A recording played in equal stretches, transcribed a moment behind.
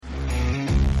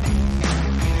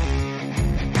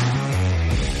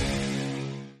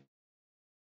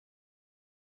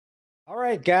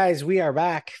right, guys, we are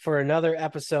back for another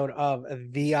episode of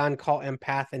the On Call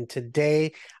Empath. And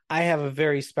today I have a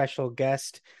very special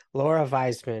guest, Laura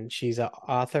Weisman. She's an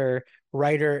author,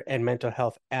 writer, and mental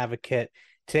health advocate.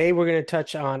 Today, we're going to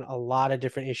touch on a lot of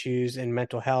different issues in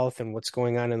mental health and what's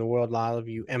going on in the world. A lot of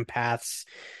you empaths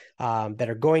that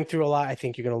are going through a lot. I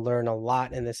think you're going to learn a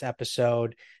lot in this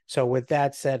episode. So, with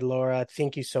that said, Laura,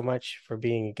 thank you so much for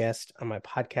being a guest on my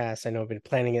podcast. I know I've been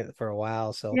planning it for a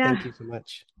while, so thank Yeah. you so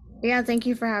much. Yeah, thank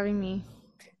you for having me.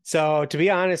 So to be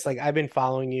honest, like I've been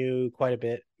following you quite a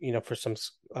bit, for some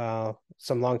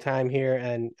long time here,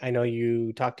 and I know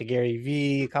you talked to Gary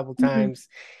V a couple Mhm. times,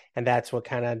 and that's what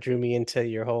kind of drew me into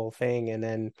your whole thing. And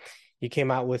then you came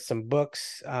out with some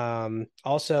books,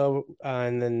 also,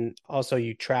 and then also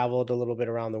you traveled a little bit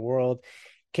around the world.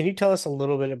 Can you tell us a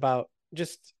little bit about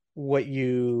just what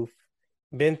you've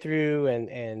been through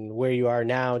and where you are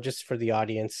now, just for the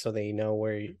audience, so they know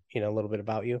a little bit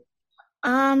about you?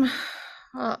 Um,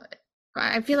 well,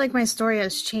 I feel like my story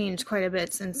has changed quite a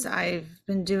bit since I've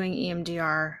been doing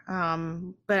EMDR.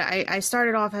 But I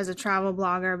started off as a travel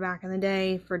blogger back in the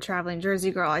day for Traveling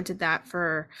Jersey Girl. I did that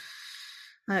for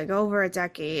like over a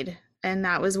decade. And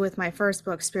that was with my first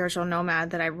book, Spiritual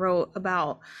Nomad, that I wrote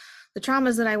about the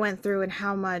traumas that I went through and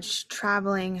how much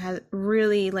traveling has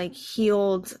really like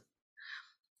healed.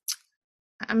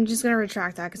 I'm just going to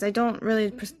retract that because I don't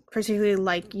really particularly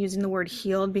like using the word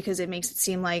healed because it makes it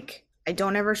seem like I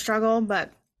don't ever struggle,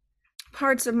 but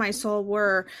parts of my soul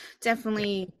were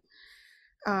definitely,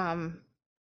 um,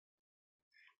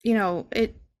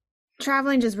 it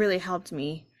traveling just really helped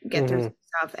me get through Hmm. some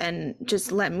stuff and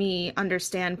just let me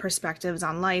understand perspectives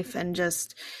on life and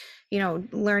just,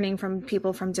 learning from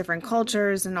people from different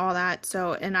cultures and all that.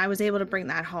 So, and I was able to bring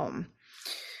that home.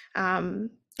 And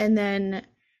then,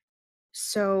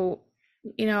 so,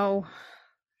 you know,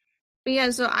 But yeah,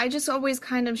 so I just always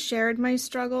kind of shared my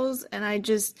struggles, and I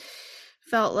just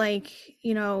felt like,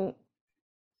 you know,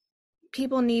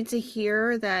 people need to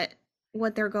hear that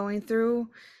what they're going through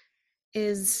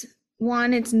is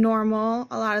one, it's normal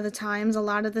a lot of the times. A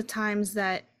lot of the times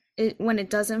that when it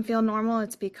doesn't feel normal,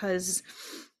 it's because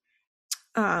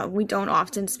we don't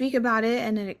often speak about it,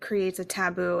 and then it creates a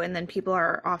taboo, and then people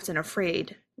are often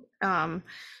afraid. Um,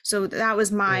 so that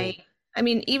was my, I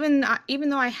mean, even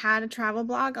though I had a travel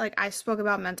blog, like I spoke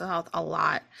about mental health a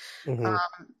lot, Hmm.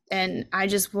 and I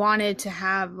just wanted to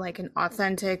have like an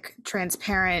authentic,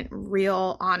 transparent,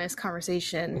 real, honest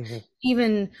conversation, Hmm.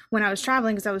 even when I was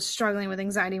traveling, because I was struggling with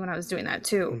anxiety when I was doing that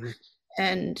too. Hmm.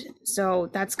 And so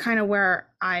that's kind of where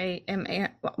I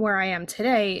am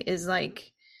today is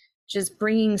like just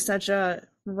bringing such a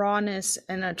rawness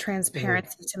and a Hmm.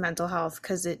 transparency to mental health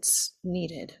because it's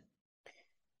needed.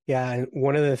 Yeah, and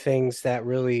one of the things that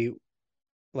really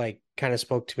like kind of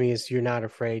spoke to me is you're not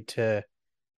afraid to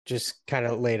just kind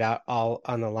of lay it out all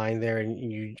on the line there, and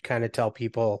you kind of tell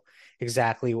people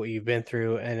exactly what you've been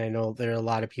through. And I know there are a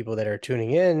lot of people that are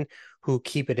tuning in who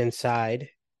keep it inside.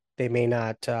 They may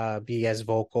not be as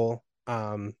vocal,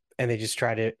 and they just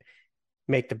try to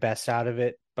make the best out of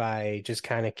it by just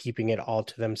kind of keeping it all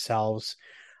to themselves.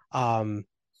 Um,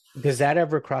 does that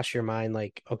ever cross your mind?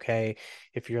 Like, okay,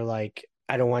 if you're like,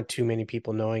 I don't want too many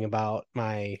people knowing about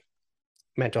my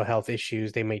mental health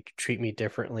issues, they may treat me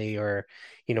differently, or,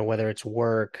 whether it's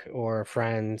work or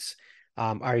friends.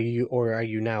 Are you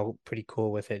now pretty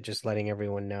cool with it, just letting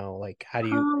everyone know? Like, how do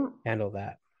you Um, handle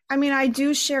that? I mean, I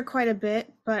do share quite a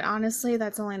bit, but honestly,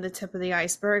 that's only the tip of the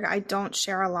iceberg. I don't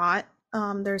share a lot.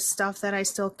 There's stuff that I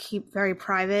still keep very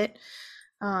private.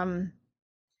 Um,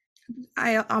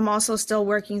 I'm also still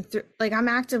working through, like, I'm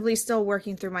actively still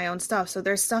working through my own stuff. So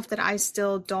there's stuff that I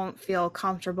still don't feel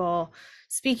comfortable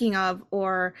speaking of,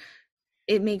 or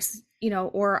it makes,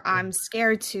 or I'm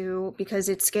scared to because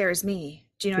it scares me.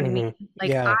 Do you know what I mean? Hmm. Like,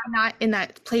 Yeah. I'm not in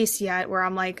that place yet where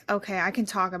I'm like, okay, I can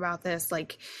talk about this.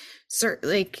 Like,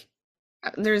 like,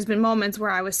 there's been moments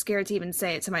where I was scared to even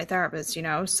say it to my therapist,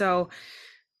 So,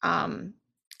 um,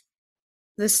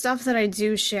 the stuff that I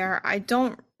do share, I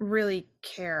don't really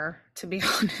care, to be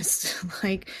honest,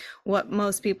 like what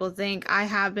most people think. I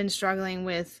have been struggling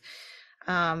with,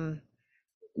 um,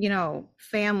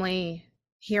 family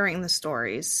hearing the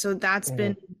stories. So that's Hmm.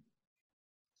 been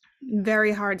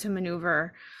very hard to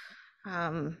maneuver.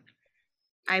 Um,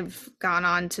 I've gone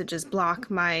on to just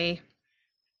block my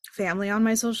family on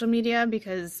my social media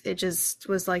because it just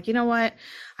was like, you know what?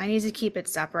 I need to keep it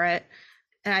separate.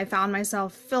 And I found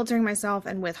myself filtering myself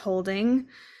and withholding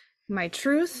my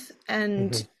truth, Hmm.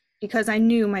 and because I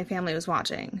knew my family was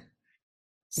watching.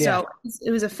 Yeah. So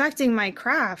it was affecting my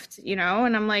craft, and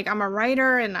I'm like, I'm a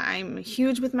writer and I'm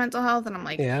huge with mental health. And I'm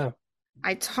like, Yeah.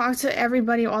 I talk to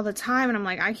everybody all the time and I'm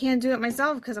like, I can't do it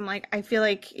myself because I'm like, I feel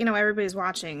like, everybody's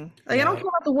watching. Like, I don't Yeah. care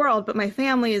about the world, but my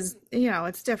family is,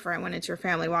 it's different when it's your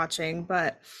family watching.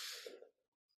 But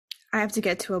I have to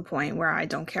get to a point where I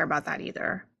don't care about that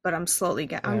either. But I'm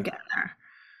Yeah. getting there.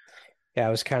 Yeah,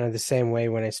 it was kind of the same way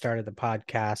when I started the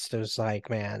podcast. It was like,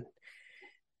 man,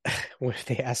 when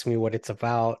they asked me what it's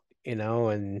about,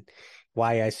 and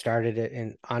why I started it.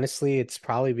 And honestly, it's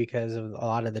probably because of a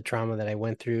lot of the trauma that I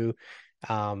went through,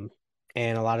 um,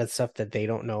 and a lot of stuff that they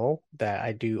don't know that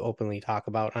I do openly talk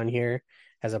about on here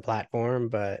as a platform.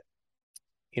 But,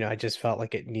 I just felt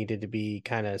like it needed to be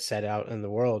kind of set out in the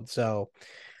world.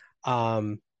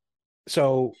 Um,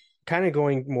 so kind of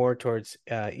going more towards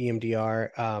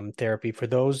EMDR therapy for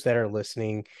those that are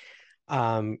listening.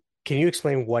 Can you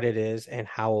explain what it is and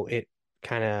how it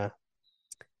kind of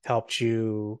helped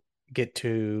you get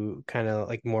to kind of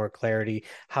like more clarity?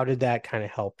 How did that kind of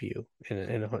help you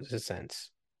in a sense?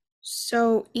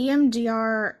 So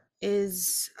EMDR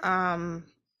is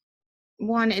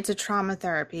one, it's a trauma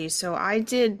therapy. So I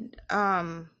did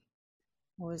what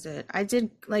was it? I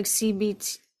did like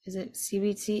CBT, is it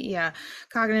CBT? Yeah,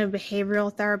 cognitive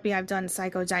behavioral therapy. I've done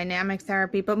psychodynamic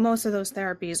therapy, but most of those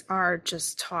therapies are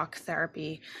just talk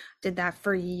therapy. Did that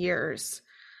for years.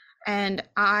 And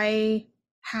I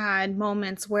had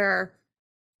moments where,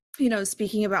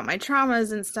 speaking about my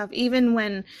traumas and stuff, even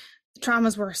when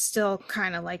traumas were still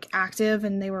kind of like active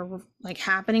and they were like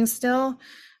happening still,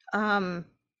 um,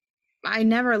 I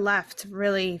never left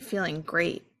really feeling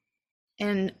great.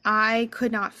 And I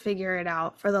could not figure it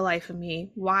out for the life of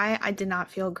me why I did not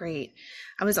feel great.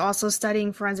 I was also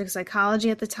studying forensic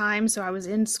psychology at the time, so I was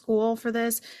in school for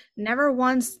this. Never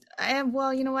once,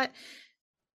 well, you know what?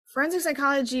 Forensic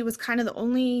psychology was kind of the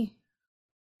only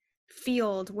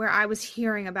field where I was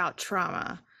hearing about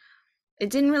trauma.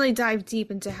 It didn't really dive deep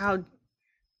into how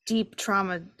deep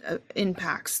trauma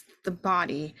impacts the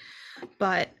body,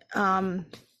 but I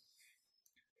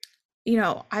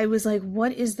was like,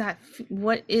 what is that?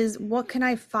 What can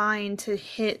I find to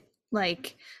hit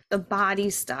like the body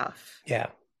stuff, Yeah.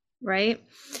 right?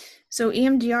 So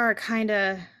EMDR kind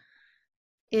of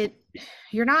it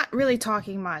you're not really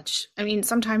talking much. I mean,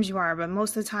 sometimes you are, but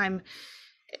most of the time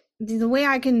the way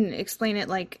I can explain it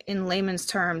like in layman's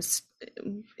terms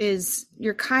is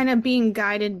you're kind of being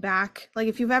guided back. Like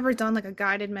if you've ever done like a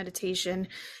guided meditation,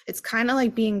 it's kind of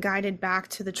like being guided back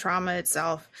to the trauma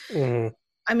itself. Hmm.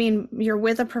 I mean, you're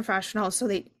with a professional, so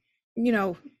you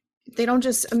know, they don't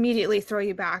just immediately throw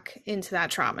you back into that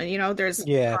trauma. There's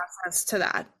Yeah. process to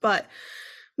that. But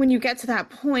when you get to that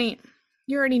point,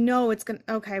 you already know it's going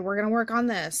to, okay, we're going to work on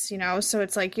this. So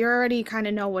it's like you already kind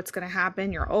of know what's going to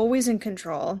happen. You're always in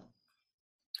control.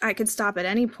 I could stop at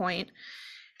any point.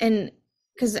 And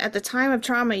because at the time of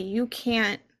trauma, you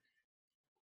can't,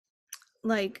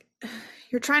 like,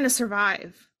 you're trying to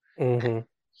survive. Hmm.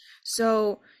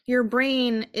 So your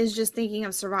brain is just thinking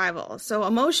of survival. So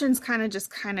emotions kind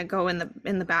of go in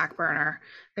the back burner.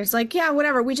 It's like, yeah,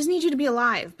 whatever. We just need you to be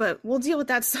alive, but we'll deal with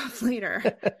that stuff later.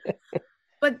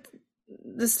 But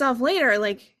the stuff later,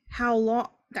 like how long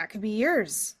that could be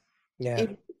years. Yeah.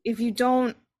 If you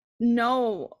don't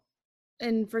know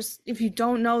if you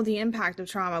don't know the impact of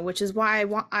trauma, which is why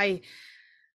I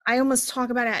almost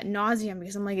talk about it at nauseum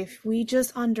because I'm like, if we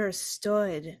just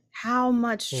understood how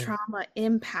much Mm. trauma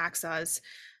impacts us,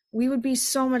 we would be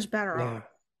so much better off. Yeah.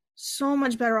 So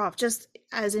much better off, just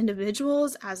as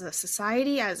individuals, as a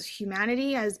society, as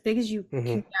humanity, as big as you Hmm.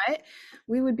 can get,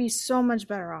 we would be so much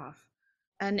better off.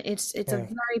 And it's a Yeah.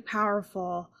 very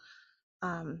powerful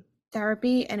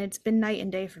therapy, and it's been night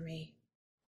and day for me.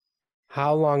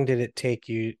 How long did it take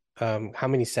you? How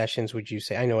many sessions would you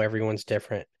say? I know everyone's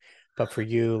different, but for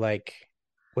you, like,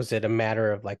 was it a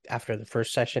matter of like after the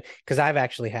first session? Because I've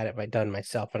actually had it done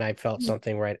myself, and I felt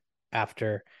something right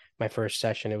after my first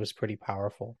session. It was pretty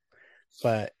powerful.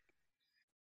 But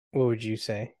what would you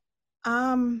say?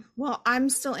 Well, I'm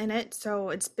still in it,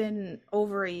 so it's been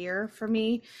over a year for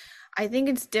me. I think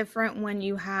it's different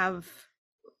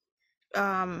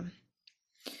um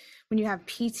when you have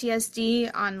PTSD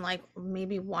on like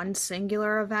maybe one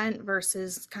singular event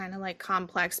versus kind of like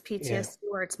complex Yeah. PTSD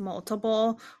where it's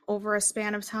multiple over a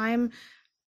span of time.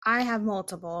 I have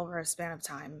multiple over a span of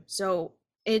time. So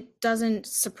it doesn't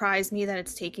surprise me that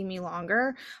it's taking me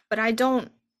longer, but I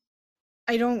don't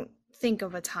think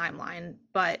of a timeline,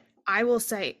 but I will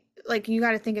say like you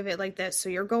got to think of it like this. So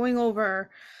you're going over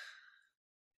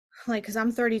like cuz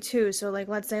I'm 32, so like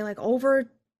let's say like over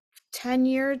 10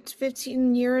 years,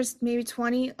 15 years, maybe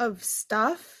 20 of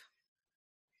stuff,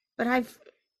 but I've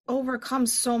overcome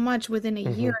so much within a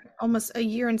year, Hmm. almost a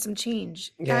year and some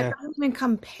change. That Yeah, doesn't even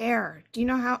compare. Do you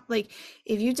know how, like,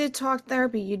 if you did talk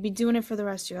therapy, you'd be doing it for the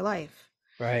rest of your life.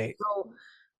 right. So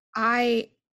I,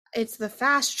 it's the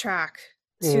fast track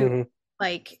to Hmm.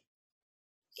 like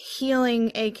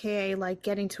healing, aka like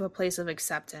getting to a place of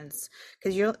acceptance,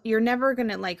 because you're never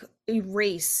gonna like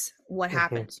erase what Hmm.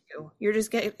 happened to you.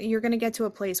 You're gonna get to a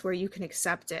place where you can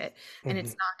accept it, and Hmm.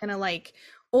 it's not gonna like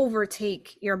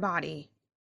overtake your body.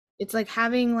 It's like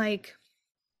having like,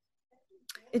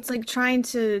 it's like trying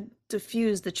to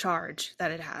diffuse the charge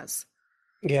that it has.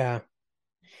 Yeah.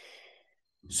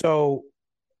 So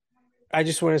I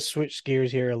just want to switch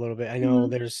gears here a little bit. I know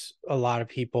Mhm. there's a lot of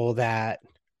people that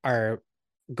are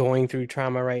going through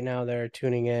trauma right now that are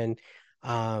tuning in.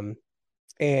 Um,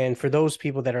 and for those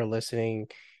people that are listening,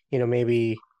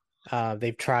 maybe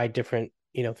they've tried different,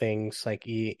 things like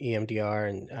EMDR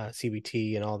and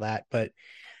CBT and all that. But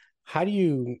how do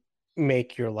you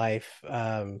make your life,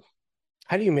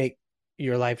 how do you make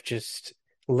your life just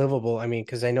livable? I mean,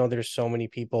 because I know there's so many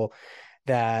people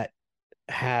that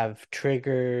have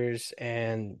triggers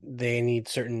and they need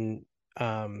certain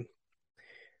um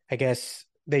I guess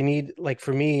they need, like,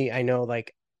 for me, I know,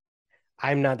 like,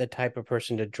 I'm not the type of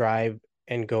person to drive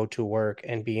and go to work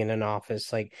and be in an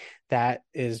office. Like, that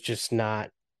is just not,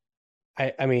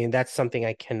 I mean, that's something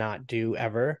I cannot do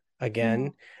ever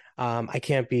again. Mhm. I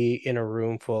can't be in a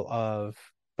room full of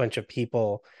bunch of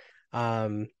people.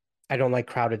 Um, I don't like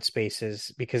crowded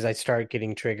spaces because I start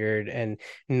getting triggered, and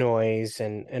noise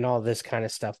and all this kind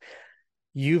of stuff.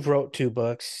 You've wrote two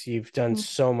books, you've done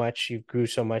so much, you've grew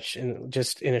so much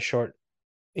in a short,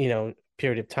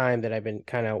 period of time that I've been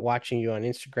kind of watching you on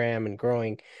Instagram and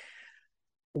growing.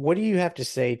 What do you have to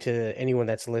say to anyone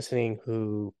that's listening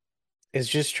who is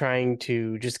just trying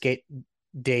to just get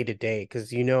day to day?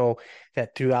 Because you know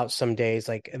that throughout some days,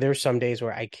 like, there's some days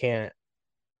where I can't,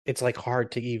 it's like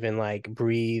hard to even like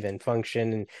breathe and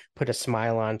function and put a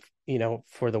smile on,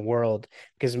 for the world,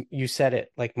 because you said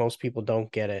it, like, most people don't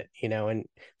get it, and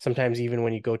sometimes even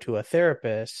when you go to a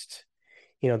therapist,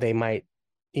 they might,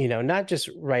 not just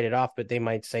write it off, but they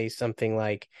might say something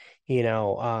like, you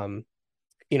know, um,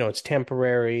 it's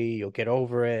temporary, you'll get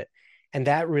over it. And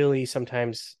that really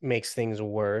sometimes makes things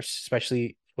worse,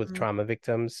 especially with trauma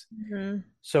victims. Mhm.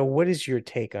 So what is your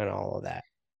take on all of that?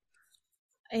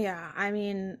 Yeah, I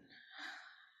mean,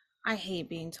 I hate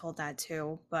being told that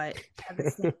too, but at the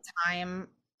same time,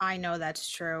 I know that's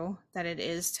true, that it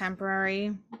is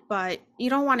temporary, but you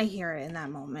don't want to hear it in that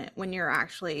moment when you're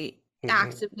actually Hmm.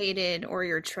 activated or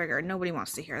you're triggered. Nobody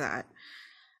wants to hear that.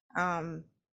 Um,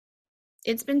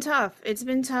 it's been tough. It's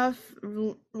been tough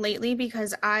lately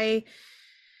because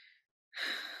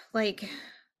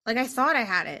like I thought I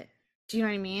had it. Do you know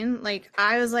what I mean? Like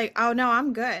I was like, "Oh no,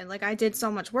 I'm good." Like I did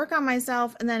so much work on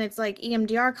myself and then it's like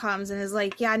EMDR comes and is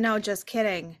like, "Yeah, no, just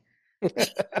kidding.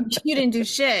 You didn't do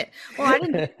shit." Well, I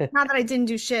didn't, not that I didn't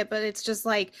do shit, but it's just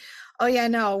like, "Oh yeah,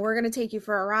 no, we're going to take you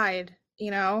for a ride,"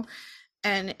 you know?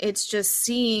 And it's just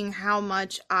seeing how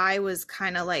much I was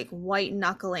kind of like white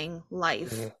knuckling life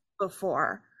Hmm.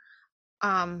 before.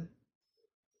 Um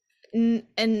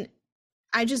and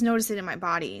I just noticed it in my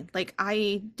body. Like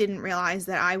I didn't realize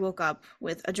that I woke up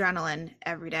with adrenaline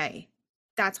every day.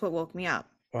 That's what woke me up.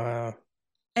 Wow.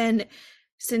 And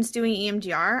since doing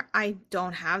EMDR, I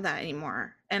don't have that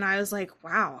anymore. And I was like,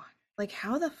 wow, like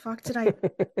how the fuck did I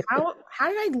how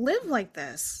did I live like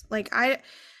this? Like I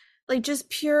like just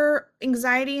pure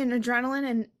anxiety and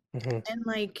adrenaline Hmm. and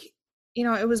like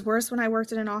it was worse when I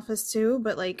worked in an office too,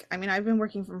 but like I mean, I've been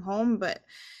working from home, but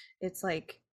it's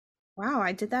like wow,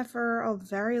 I did that for a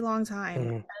very long time.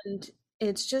 Hmm. And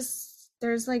it's just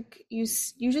there's like you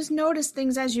just notice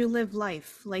things as you live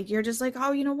life. Like you're just like,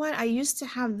 "Oh, you know what? I used to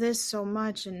have this so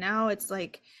much and now it's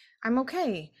like I'm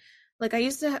okay." Like I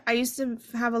used to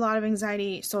have a lot of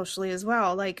anxiety socially as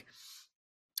well, like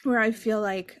where I felt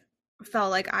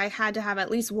like I had to have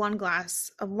at least one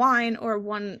glass of wine or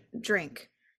one drink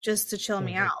just to chill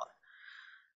me Hmm. out.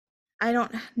 I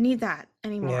don't need that Yeah.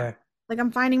 anymore. Like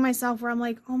I'm finding myself where I'm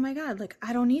like, "Oh my God, like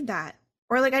I don't need that."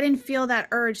 Or like I didn't feel that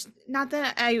urge. Not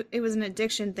that I it was an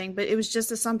addiction thing, but it was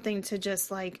just a something to just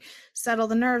like settle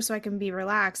the nerves so I can be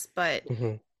relaxed. But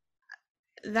Hmm.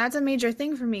 that's a major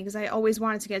thing for me because I always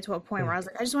wanted to get to a point where I was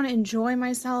like, I just want to enjoy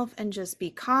myself and just be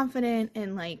confident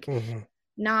and like Hmm.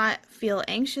 not feel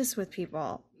anxious with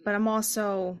people. But I'm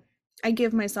also I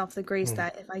give myself the grace Hmm.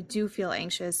 that if I do feel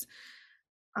anxious,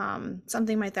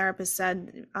 something my therapist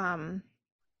said,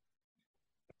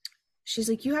 she's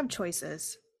like, you have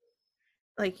choices.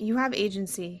 Like you have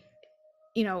agency.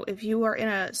 If you are in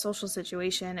a social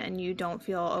situation and you don't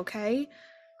feel okay,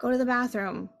 go to the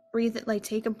bathroom. breathe it, like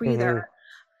take a breather, Hmm.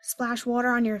 splash water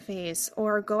on your face,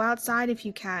 or go outside if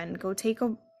you can. Go take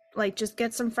a, like, just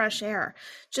get some fresh air.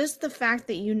 Just the fact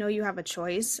that you know you have a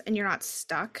choice and you're not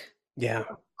stuck Yeah.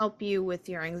 will help you with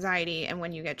your anxiety and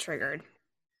when you get triggered.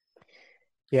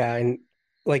 Yeah. And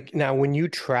like now when you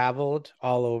traveled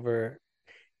all over,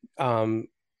 um,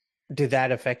 did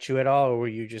that affect you at all, or were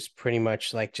you just pretty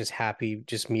much like just happy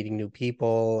just meeting new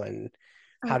people? And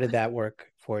how Uh, did that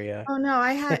work for you? oh no,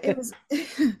 I had it was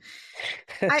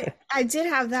I did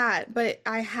have that, but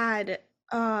I had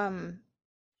um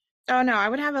oh no, I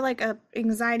would have a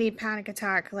anxiety panic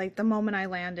attack like the moment I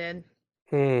landed.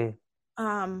 Hmm.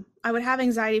 I would have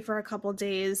anxiety for a couple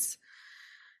days.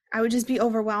 I would just be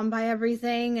overwhelmed by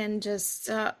everything and just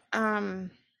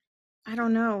I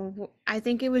don't know. I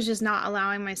think it was just not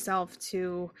allowing myself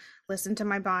to listen to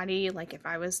my body, like if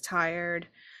I was tired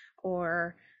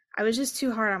or I was just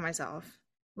too hard on myself.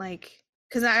 Like,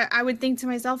 because I would think to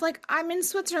myself, like, I'm in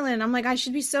Switzerland. I'm like, I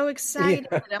should be so excited.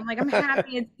 Yeah. I'm like, I'm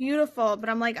happy. It's beautiful. But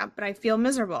I'm like, but I feel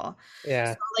miserable.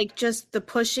 So, Yeah. like, just the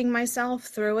pushing myself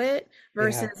through it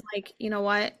versus, Yeah. like, you know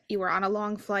what? You were on a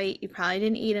long flight. You probably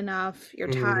didn't eat enough. You're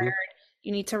tired. Hmm.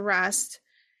 You need to rest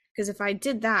because if I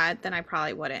did that, then I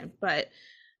probably wouldn't. But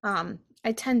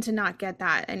I tend to not get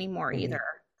that anymore Hmm. either.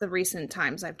 The recent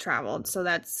times I've traveled, so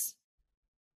that's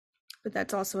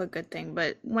also a good thing.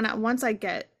 But once I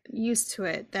get used to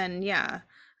it, then yeah,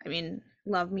 I mean,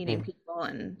 love meeting people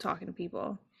and talking to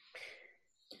people.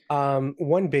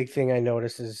 One big thing I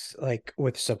notice is like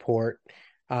with support.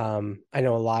 I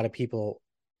know a lot of people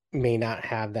may not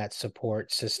have that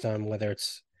support system, whether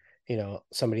it's,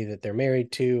 somebody that they're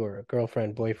married to or a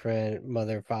girlfriend, boyfriend,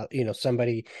 mother, father,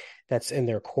 somebody that's in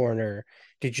their corner.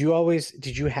 Did you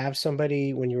have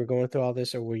somebody when you were going through all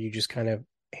this, or were you just kind of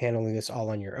handling this all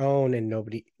on your own and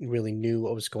nobody really knew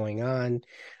what was going on?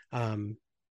 Um,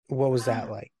 what was that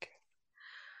Uh, like?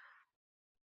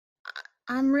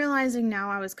 I'm realizing now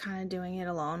I was kind of doing it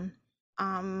alone.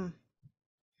 Um,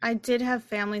 I did have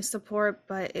family support,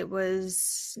 but it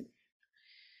was,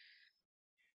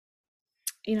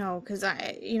 because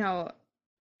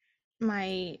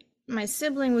my my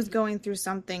sibling was going through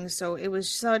something, so it was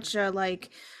such a like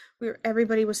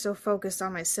everybody was so focused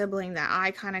on my sibling that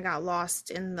I kind of got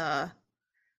lost in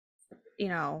you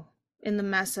know, the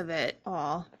mess of it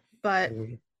all. But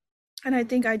Mhm. and I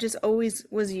think I just always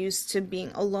was used to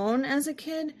being alone as a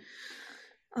kid.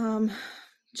 Um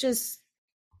just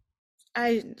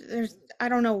I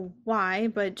don't know why,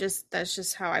 but just that's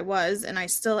just how I was and I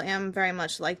still am very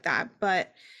much like that,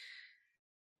 but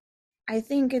I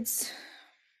think it's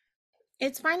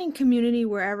finding community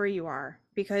wherever you are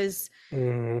because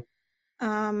Mhm.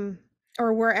 um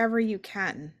or wherever you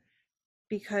can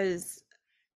because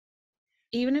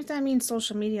even if that means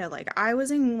social media, like I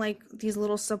was in like these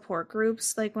little support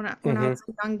groups like when I Mhm. was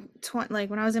a young like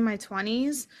when I was in my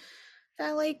 20s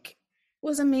that like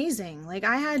was amazing. Like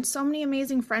I had so many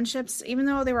amazing friendships even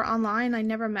though they were online, I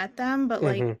never met them, but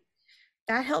like Mhm.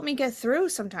 that helped me get through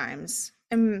sometimes.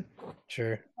 And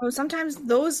Sure. sometimes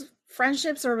those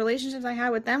friendships or relationships I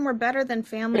had with them were better than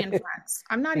family and friends.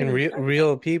 I'm not And even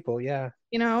real people, yeah.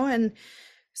 and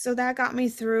so that got me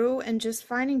through and just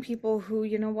finding people who,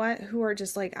 you know what, who are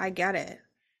just like, I get it.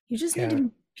 You just need to Yeah. be,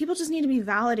 people just need to be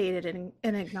validated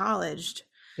and acknowledged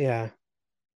Yeah.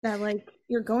 that like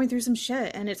you're going through some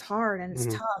shit and it's hard and it's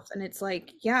Mhm. tough and it's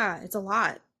like, yeah, it's a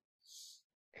lot.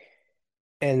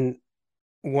 And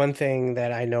one thing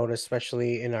that I noticed,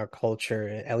 especially in our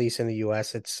culture, at least in the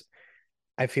US,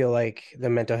 I feel like the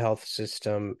mental health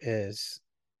system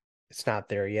it's not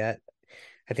there yet.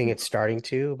 I think it's starting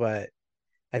to, but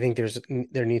I think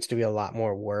there needs to be a lot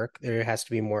more work. There has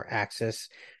to be more access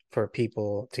for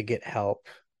people to get help.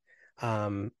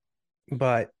 Um,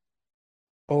 but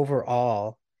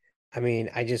overall, I mean,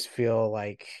 I just feel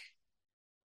like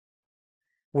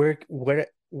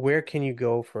where can you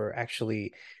go for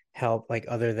actually help, like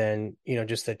other than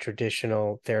just a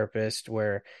traditional therapist,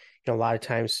 where a lot of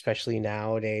times, especially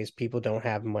nowadays, people don't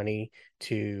have money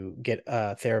to get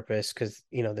a therapist because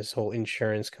this whole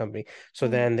insurance company, so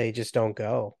Oh, then they just don't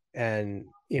go, and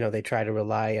they try to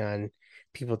rely on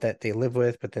people that they live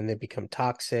with, but then they become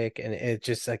toxic, and it's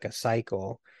just like a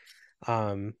cycle.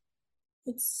 um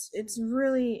it's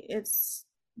really,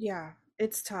 yeah,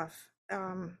 it's tough.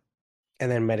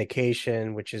 and then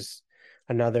medication, which is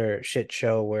another shit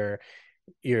show, where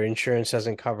your insurance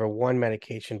doesn't cover one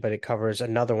medication, but it covers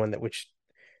another one that which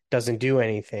doesn't do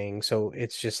anything. So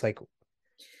it's just like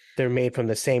they're made from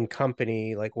the same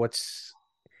company. Like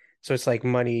so it's like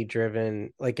money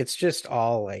driven. Like it's just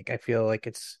all like I feel like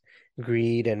it's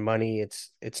greed and money.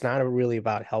 It's not really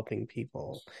about helping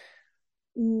people.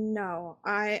 No,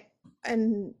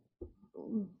 and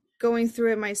going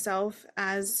through it myself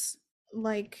as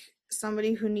like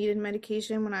somebody who needed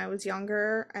medication when I was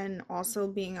younger and also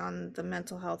being on the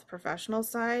mental health professional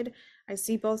side, I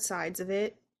see both sides of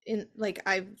it. In like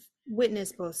I've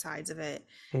witnessed both sides of it.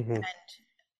 Hmm.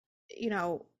 You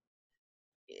know,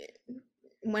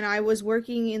 when I was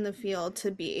working in the field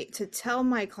to tell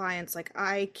my clients like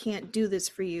I can't do this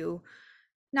for you,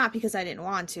 not because I didn't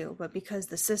want to, but because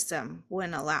the system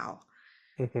wouldn't allow.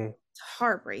 Hmm. It's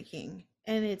heartbreaking.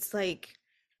 And it's like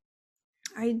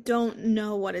I don't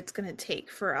know what it's going to take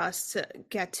for us to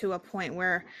get to a point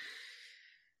where,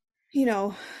 you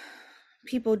know,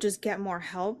 people just get more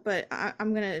help. But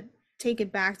I'm going to take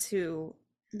it back to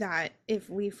that if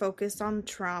we focus on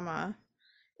trauma,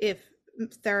 if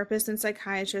therapists and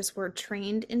psychiatrists were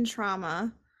trained in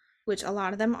trauma, which a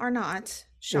lot of them are not,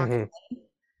 Hmm. shocking,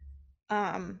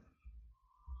 um,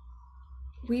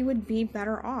 we would be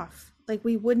better off. Like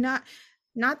we would not,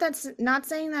 not that's not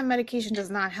saying that medication does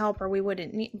not help or we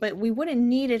wouldn't need, but we wouldn't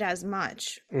need it as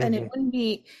much. And it Hmm. wouldn't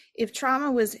be if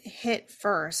trauma was hit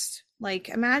first. Like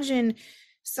imagine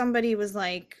somebody was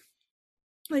like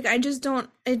I just don't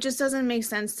it just doesn't make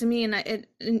sense to me and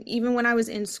even when I was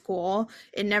in school,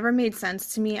 it never made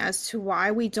sense to me as to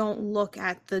why we don't look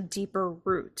at the deeper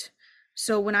root.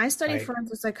 So when I studied Right.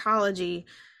 forensic psychology,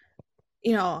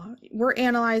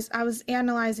 I was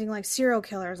analyzing like serial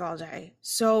killers all day.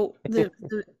 So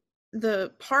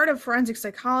the part of forensic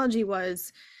psychology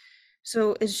was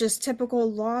so it's just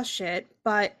typical law shit,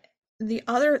 but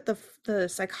the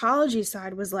psychology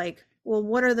side was like, well,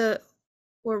 what are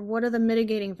the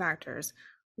mitigating factors?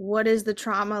 What is the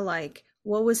trauma like?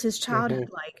 What was his Hmm. childhood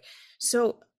like?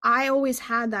 So I always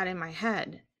had that in my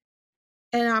head.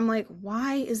 And I'm like,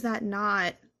 why is that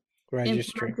not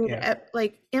Registered. implemented Yeah.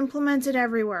 implemented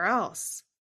everywhere else?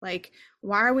 Like,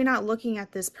 why are we not looking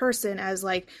at this person as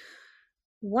like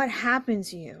what happened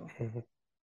to you? Hmm.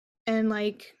 And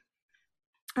like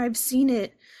I've seen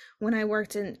it when I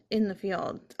worked in the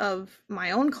field of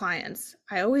my own clients.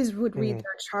 I always would read Hmm.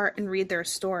 their chart and read their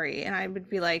story and I would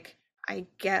be like, I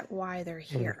get why they're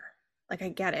Hmm. here. Like I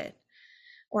get it.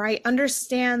 Or I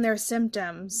understand their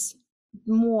symptoms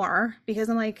more because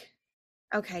I'm like,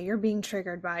 okay, you're being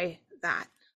triggered by that.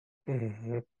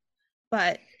 Hmm.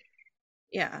 But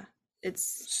yeah,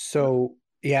 it's So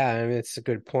yeah, I mean, it's a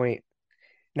good point.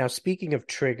 Now, speaking of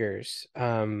triggers,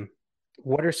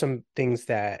 what are some things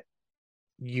that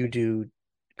you do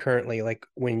currently, like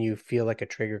when you feel like a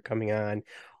trigger coming on,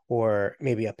 or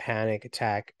maybe a panic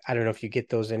attack? I don't know if you get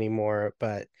those anymore,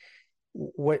 but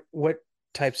what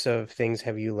types of things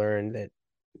have you learned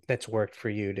that's worked for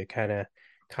you to kind of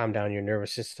calm down your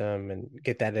nervous system and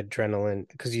get that adrenaline?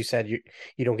 Because you said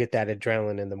you don't get that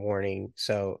adrenaline in the morning,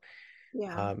 so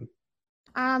yeah.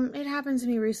 um, It happened to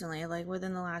me recently, like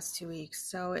within the last 2 weeks.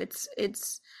 So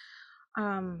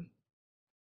um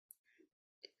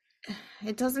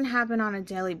it doesn't happen on a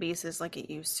daily basis like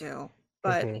it used to.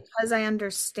 But mhm, because I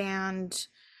understand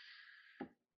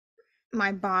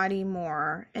my body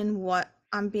more and what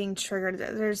I'm being triggered,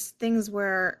 there's things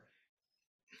where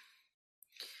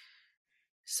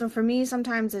so for me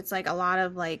sometimes it's like a lot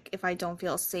of like if I don't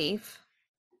feel safe,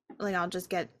 like I'll just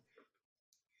get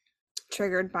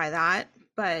triggered by that.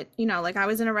 But, like I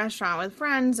was in a restaurant with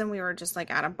friends and we were just like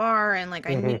at a bar and like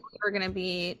I knew mhm, we were going to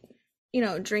be,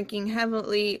 drinking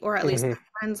heavily, or at least mhm, my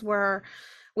friends were,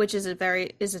 which is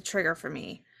a trigger for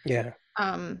me. yeah,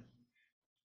 Um,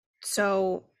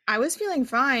 so I was feeling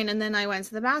fine and then I went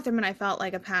to the bathroom and I felt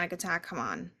like a panic attack come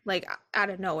on, like out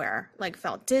of nowhere, like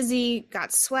felt dizzy,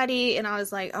 got sweaty, and I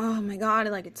was like, oh my God,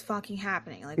 like it's fucking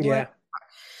happening. Like what? yeah,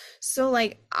 So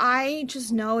like I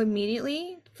just know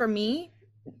immediately for me,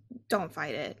 don't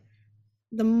fight it.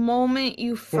 The moment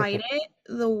you fight it,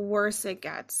 the worse it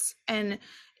gets. And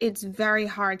it's very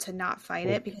hard to not fight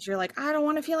it because you're like, I don't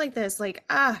want to feel like this. Like,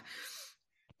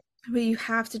 but you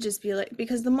have to just be like,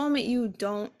 because the moment you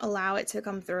don't allow it to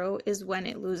come through is when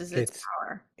it loses its it's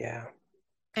power. yeah,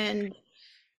 And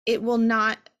it will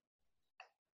not,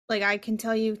 like, I can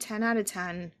tell you 10 out of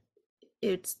 10,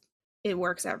 it's, it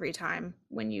works every time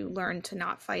when you learn to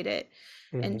not fight it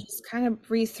and mhm, just kind of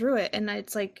breathe through it. And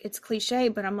it's like, it's cliche,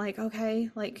 but I'm like, okay,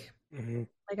 mhm,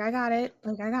 like I got it.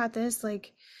 Like I got this.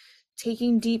 Like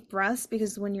taking deep breaths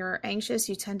because when you're anxious,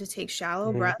 you tend to take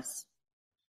shallow mhm, breaths.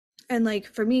 And like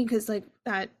for me, because like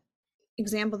that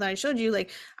example that I showed you,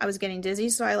 like I was getting dizzy.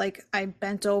 So I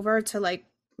bent over to like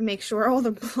make sure all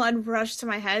the blood rushed to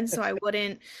my head so I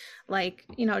wouldn't like,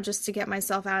 just to get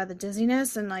myself out of the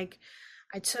dizziness. And like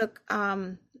I took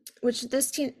which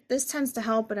this tends to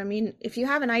help, but I mean, if you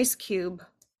have an ice cube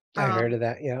I Um, heard of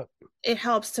that. Yeah. it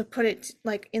helps to put it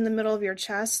like in the middle of your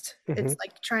chest. Hmm. It's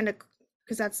like trying to,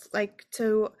 because that's like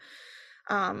to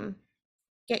um,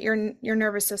 get your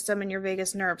nervous system and your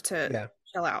vagus nerve to Yeah.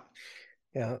 chill out.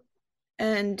 Yeah.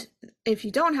 And if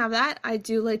you don't have that, I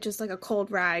do like just like a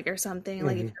cold rag or something.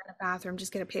 Like if Hmm. you're in a bathroom,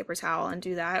 just get a paper towel and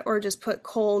do that, or just put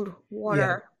cold Yeah.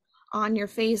 water on your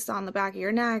face, on the back of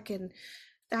your neck, and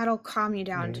that'll calm you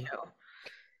down Hmm. too.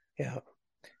 Yeah.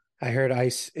 I heard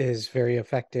ice is very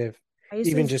effective, Ice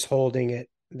even is, just holding it.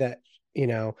 That, you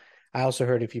know, I also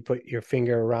heard if you put your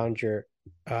finger around your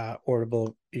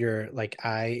orbital, your like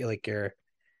eye, like your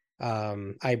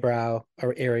eyebrow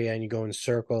or area, and you go in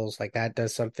circles, like that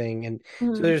does something. And so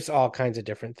Mhm. there's all kinds of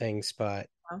different things, but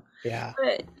yeah,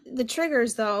 But the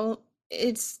triggers though,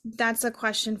 that's a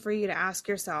question for you to ask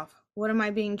yourself. What am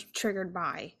I being triggered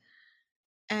by?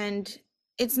 And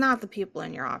it's not the people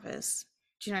in your office.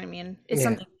 Do you know what I mean? It's yeah,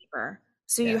 something deeper.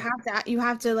 So yeah, you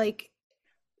have to like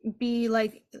be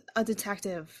like a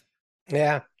detective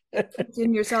yeah,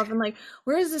 in yourself and like,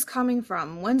 where is this coming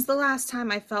from? When's the last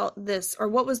time I felt this? Or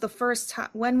what was the first time?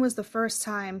 When was the first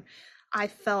time I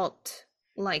felt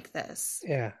like this?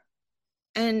 yeah,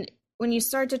 And when you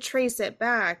start to trace it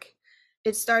back,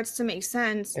 it starts to make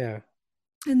sense. yeah,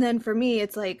 And then for me,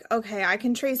 it's like, okay, I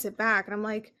can trace it back. And I'm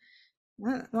like,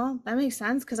 well, that makes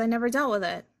sense because I never dealt with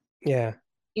it, yeah,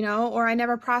 or I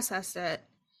never processed it.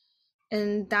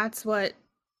 And that's what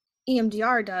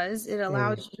EMDR does. It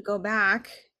allows mm, you to go back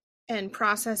and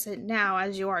process it now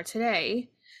as you are today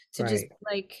to just right.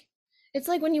 like, it's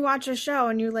like when you watch a show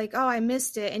and you're like, oh, I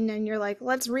missed it. And then you're like,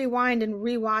 let's rewind and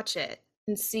rewatch it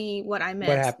and see what I What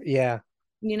missed, happened? Yeah,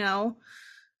 you know?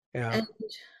 yeah, And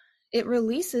it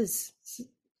releases,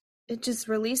 it just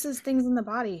releases things in the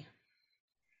body.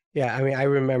 yeah. I mean, I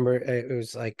remember it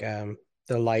was like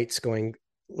the lights going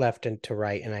left and to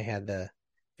right, and I had the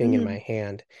thing in Hmm. my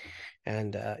hand.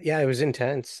 And yeah, it was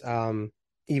intense.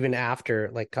 Even after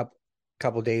like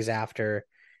couple days after,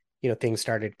 things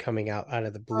started coming out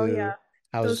of the Oh yeah. blue,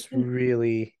 I Those was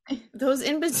really, those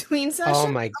in between oh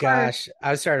sessions my are, gosh,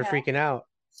 I started yeah. freaking out.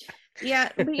 Yeah,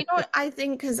 but you know what I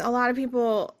think, because a lot of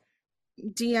people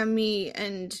DM me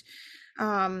and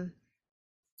um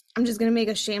I'm just gonna make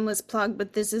a shameless plug,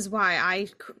 but this is why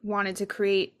wanted to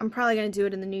create. I'm probably gonna do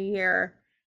it in the new year,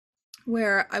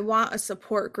 where I want a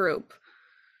support group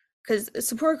because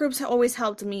support groups have always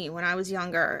helped me when I was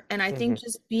younger. And I think Hmm.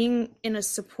 just being in a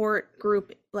support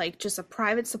group, like just a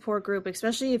private support group,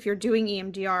 especially if you're doing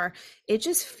EMDR, it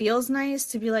just feels nice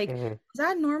to be like, Hmm. is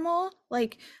that normal?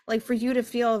 Like for you to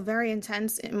feel very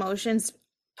intense emotions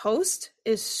post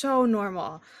is so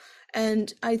normal.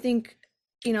 And I think,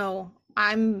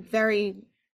 I'm very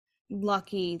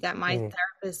lucky that my Hmm.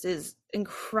 therapist is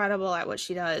incredible at what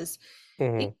she does.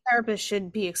 Each Hmm. therapist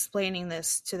should be explaining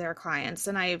this to their clients.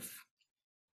 And I've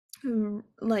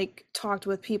like talked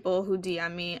with people who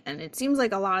DM me, and it seems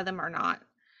like a lot of them are not.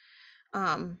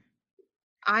 Um,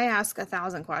 I ask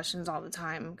 1,000 questions all the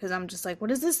time because I'm just like, what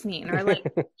does this mean? Or like,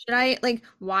 should I like,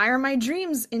 why are my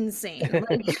dreams insane?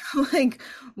 Like, like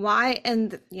why?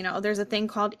 And there's a thing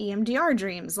called EMDR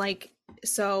dreams. Like,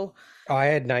 so, Oh, I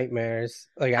had nightmares.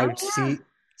 Like I oh would yeah,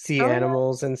 see oh yeah.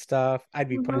 animals and stuff. I'd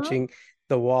be Mhm. punching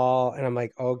the wall, and I'm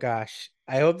like, oh gosh,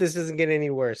 I hope this doesn't get any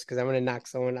worse because I'm gonna knock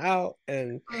someone out.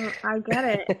 And I get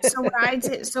it. So what I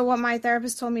did, so what my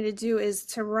therapist told me to do is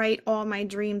to write all my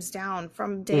dreams down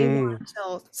from day one mm,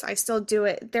 until, so I still do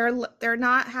it. They're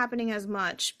not happening as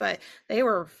much, but they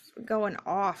were going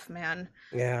off, man.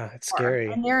 yeah, it's And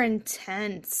scary. they're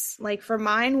intense. Like for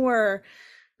mine were,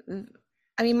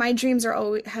 I mean, my dreams are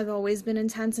always have always been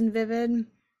intense and vivid.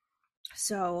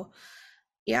 So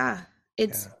yeah,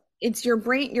 it's Yeah, it's your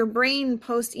brain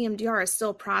post EMDR is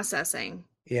still processing.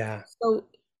 yeah, So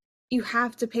you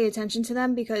have to pay attention to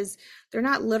them because they're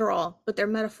not literal, but they're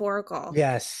metaphorical.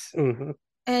 yes, hmm,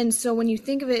 And so when you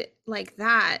think of it like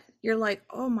that, you're like,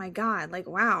 oh my God, like,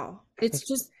 wow. It's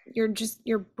just,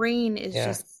 your brain is yeah.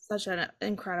 just such an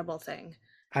incredible thing.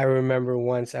 I remember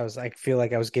once I was like, feel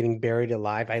like I was getting buried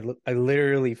alive. I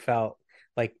literally felt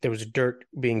like there was dirt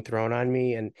being thrown on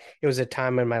me, and it was a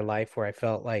time in my life where I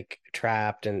felt like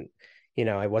trapped, and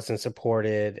I wasn't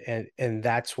supported, and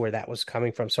that's where that was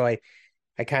coming from. So I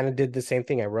kind of did the same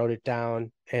thing. I wrote it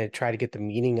down and tried to get the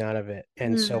meaning out of it.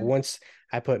 And so Mm. once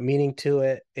I put meaning to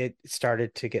it, it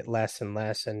started to get less and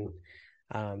less. And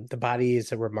the body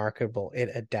is a remarkable, it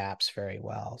adapts very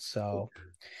well. So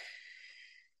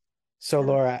Yeah.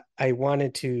 Laura, I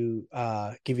wanted to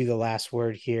give you the last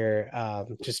word here,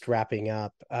 just wrapping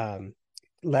up.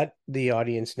 Let the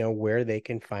audience know where they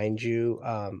can find you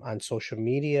on social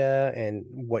media and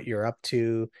what you're up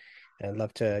to, I'd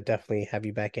love to definitely have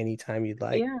you back anytime you'd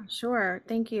like. Yeah, sure.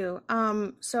 Thank you.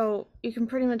 So you can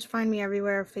pretty much find me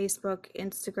everywhere: Facebook,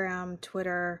 Instagram,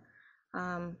 Twitter,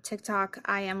 TikTok.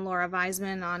 I am Laura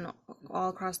Weisman on all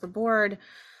across the board.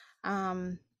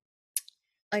 Um,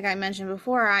 like I mentioned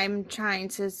before, I'm trying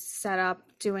to set up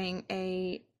doing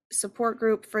a support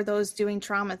group for those doing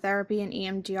trauma therapy and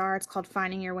EMDR. It's called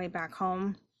Finding Your Way Back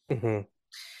Home. Hmm.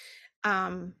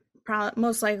 Probably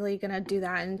most likely going to do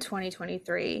that in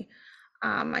 2023.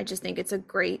 I just think it's a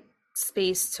great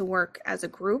space to work as a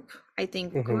group. I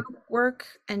think Hmm. group work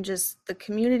and just the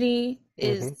community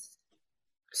is Hmm.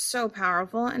 so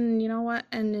powerful. And you know what?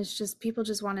 And it's just people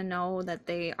just want to know that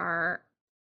they are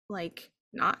like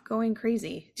not going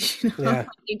crazy. You know, Yeah.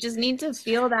 you just need to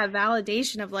feel that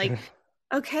validation of like,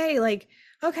 okay, like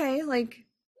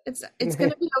it's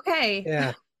gonna be okay.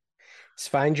 Yeah. Just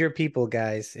find your people,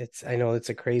 guys. I know it's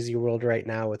a crazy world right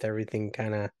now with everything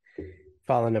kind of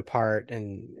falling apart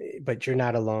but you're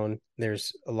not alone.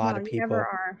 There's a lot No, of you never people.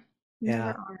 are. You never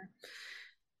Yeah. are.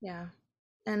 Yeah.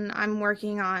 And I'm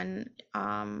working on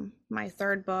my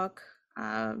third book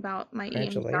about my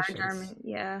EMDR Congratulations. German,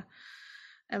 yeah,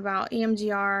 about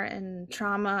EMDR and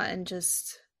trauma and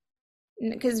just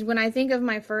because when I think of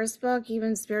my first book,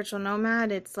 even Spiritual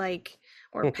Nomad, it's like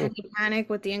or Penny Panic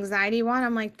with the anxiety one,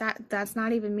 I'm like that's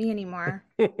not even me anymore.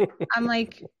 I'm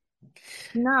like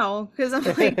no, because I'm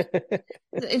like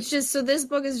it's just so this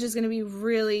book is just going to be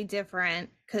really different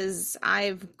because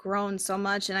I've grown so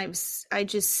much and I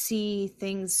just see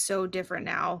things so different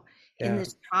now in Yeah.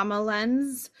 this trauma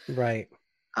lens. Right.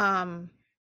 Um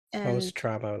and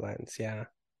Post-trauma lens. Yeah.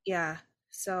 yeah,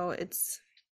 so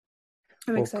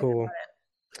I'm Well, excited cool.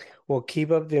 Well,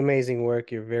 keep up the amazing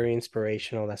work. You're very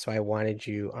inspirational. That's why I wanted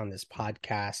you on this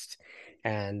podcast.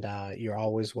 And you're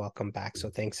always welcome back. So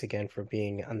thanks again for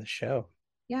being on the show.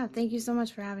 Yeah, thank you so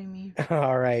much for having me.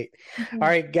 All right. All Okay.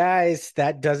 right, guys,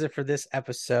 that does it for this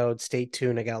episode. Stay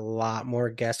tuned. I got a lot more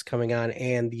guests coming on,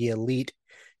 and the Elite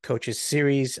Coaches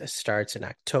series starts in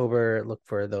October. Look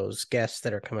for those guests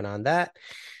that are coming on that.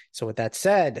 So, with that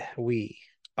said, we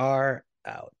are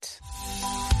out.